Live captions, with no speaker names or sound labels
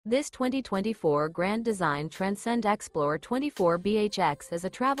This 2024 Grand Design Transcend Xplor 24BHX is a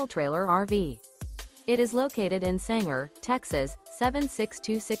travel trailer RV. It is located in Sanger, Texas,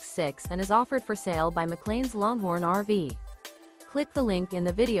 76266 and is offered for sale by McClain's Longhorn RV. Click the link in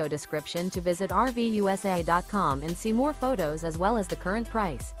the video description to visit RVUSA.com and see more photos as well as the current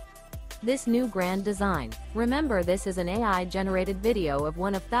price. This new Grand Design. Remember, this is an AI-generated video of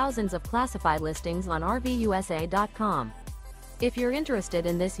one of thousands of classified listings on RVUSA.com. If you're interested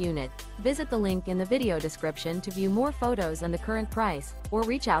in this unit, visit the link in the video description to view more photos and the current price, or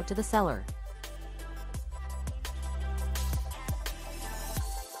reach out to the seller.